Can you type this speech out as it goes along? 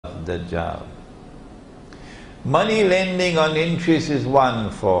Dajjal. Money lending on interest is one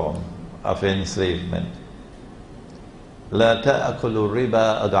form of enslavement. لا تأكلوا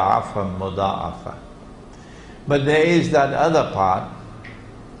الربا أضعافا مضاعفة. But there is that other part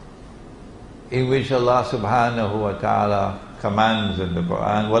in which Allah subhanahu wa ta'ala commands in the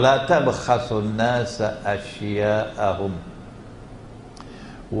Quran, وَلَا تَبْخَسُوا النَّاسَ أَشْيَاءَهُمْ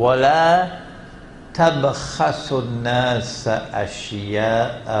وَلَا تَبْخَسُوا النَّاسَ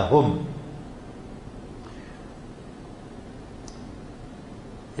أَشْيَاءَهُمْ.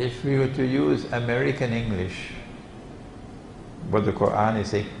 If we were to use American English, what the Quran is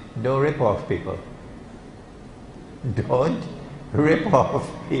saying, don't rip off people. Don't rip off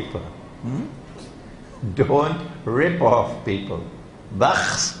people. Don't rip off people.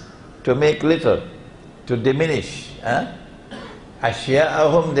 Bakhs, to make little, to diminish.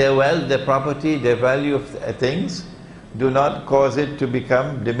 Ashya'ahum, their wealth, their property, their value of things, do not cause it to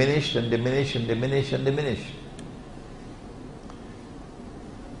become diminished and diminished and diminished and diminished.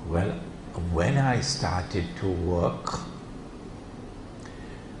 Well, when I started to work,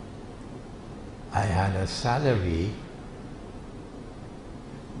 I had a salary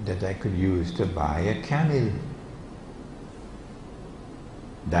that I could use to buy a camel.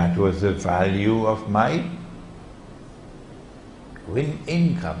 That was the value of my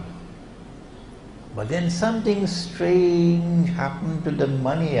income. But then something strange happened to the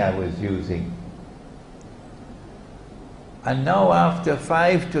money I was using. And now after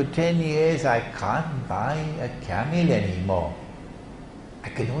 5 to 10 years, I can't buy a camel anymore. I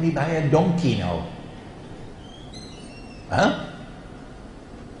can only buy a donkey now.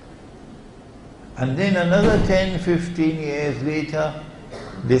 And then another 10, 15 years later,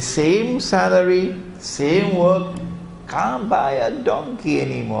 the same salary, same work, can't buy a donkey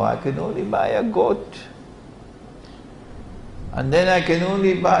anymore. I can only buy a goat. And then I can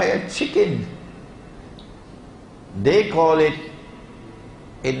only buy a chicken. They call it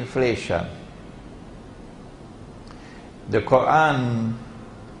inflation. The Quran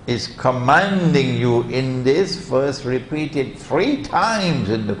is commanding you in this verse, repeated 3 times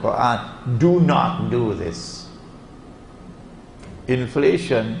in the Quran, do not do this.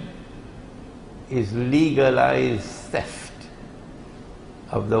 Inflation is legalized theft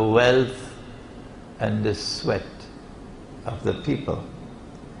of the wealth and the sweat of the people.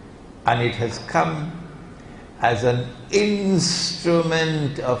 And it has come as an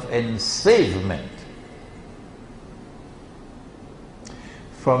instrument of enslavement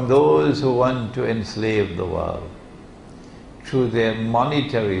from those who want to enslave the world through their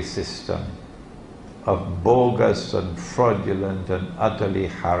monetary system of bogus and fraudulent and utterly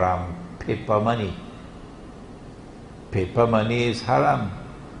haram paper money. Paper money is haram.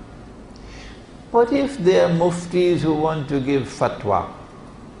 But if there are muftis who want to give fatwa,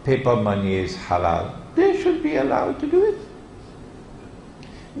 paper money is halal, they should be allowed to do it.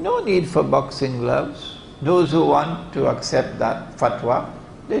 No need for boxing gloves. Those who want to accept that fatwa,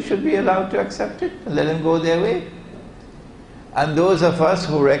 they should be allowed to accept it and let them go their way. And those of us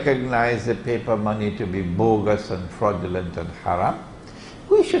who recognize the paper money to be bogus and fraudulent and haram,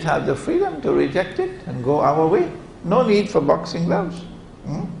 we should have the freedom to reject it and go our way. No need for boxing gloves.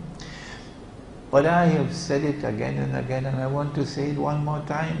 But I have said it again and again, and I want to say it one more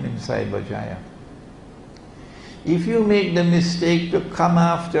time in Cyberjaya. If you make the mistake to come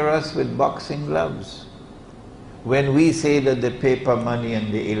after us with boxing gloves, when we say that the paper money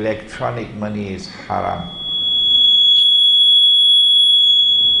and the electronic money is haram,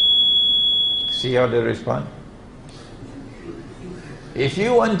 see how they respond? If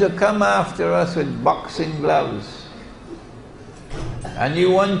you want to come after us with boxing gloves, and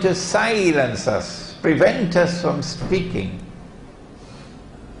you want to silence us, prevent us from speaking,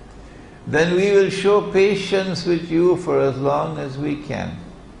 then we will show patience with you for as long as we can.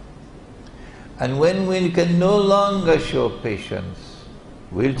 And when we can no longer show patience,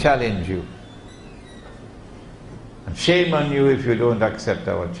 we'll challenge you. And shame on you if you don't accept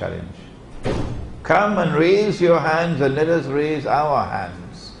our challenge. Come and raise your hands and let us raise our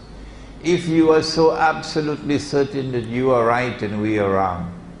hands. If you are so absolutely certain that you are right and we are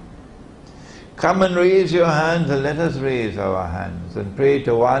wrong, come and raise your hands and let us raise our hands and pray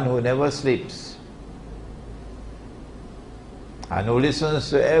to one who never sleeps and who listens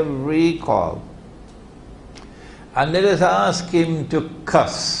to every call. And let us ask him to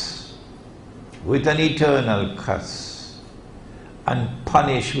curse with an eternal curse and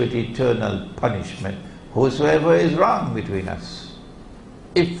punish with eternal punishment whosoever is wrong between us.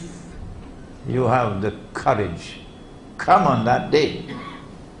 If you have the courage, come on that day.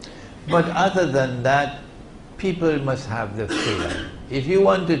 But other than that, people must have the freedom. If you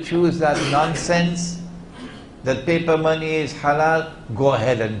want to choose that nonsense, that paper money is halal, go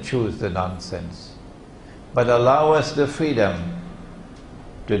ahead and choose the nonsense. But allow us the freedom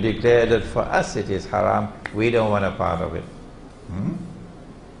to declare that for us it is haram, we don't want a part of it.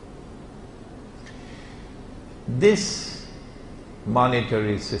 This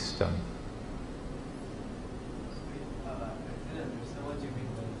monetary system, I didn't understand what you mean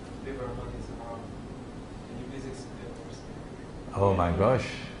by paper money is haram. Can you please explain more? oh my gosh,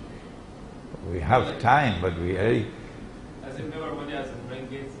 we have time, but we already... As in paper money, as in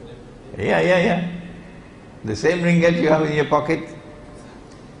ringgits and everything? Yeah. The same ringgit you have in your pocket,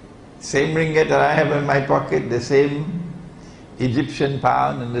 same ringgit that I have in my pocket, the same Egyptian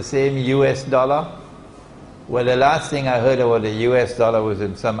pound and the same US dollar. Well, the last thing I heard about the US dollar was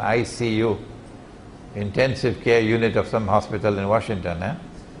in some ICU, intensive care unit of some hospital in Washington,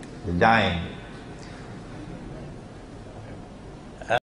 dying.